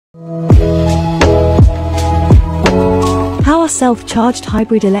How are self-charged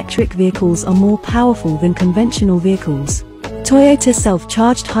hybrid electric vehicles are more powerful than conventional vehicles? Toyota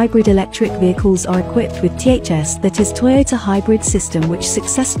self-charged hybrid electric vehicles are equipped with THS, that is Toyota Hybrid System, which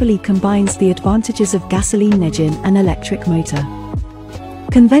successfully combines the advantages of gasoline engine and electric motor.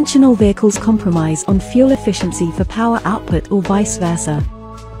 Conventional vehicles compromise on fuel efficiency for power output or vice versa.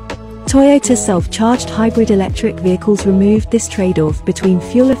 Toyota self-charged hybrid electric vehicles removed this trade-off between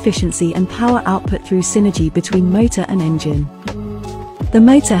fuel efficiency and power output through synergy between motor and engine. The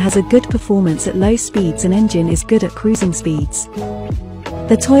motor has a good performance at low speeds and engine is good at cruising speeds.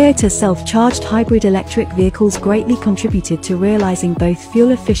 The Toyota self-charged hybrid electric vehicles greatly contributed to realizing both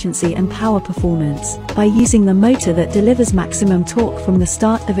fuel efficiency and power performance, by using the motor that delivers maximum torque from the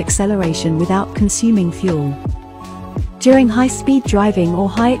start of acceleration without consuming fuel. During high-speed driving or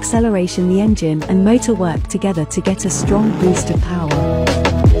high acceleration, the engine and motor work together to get a strong boost of power.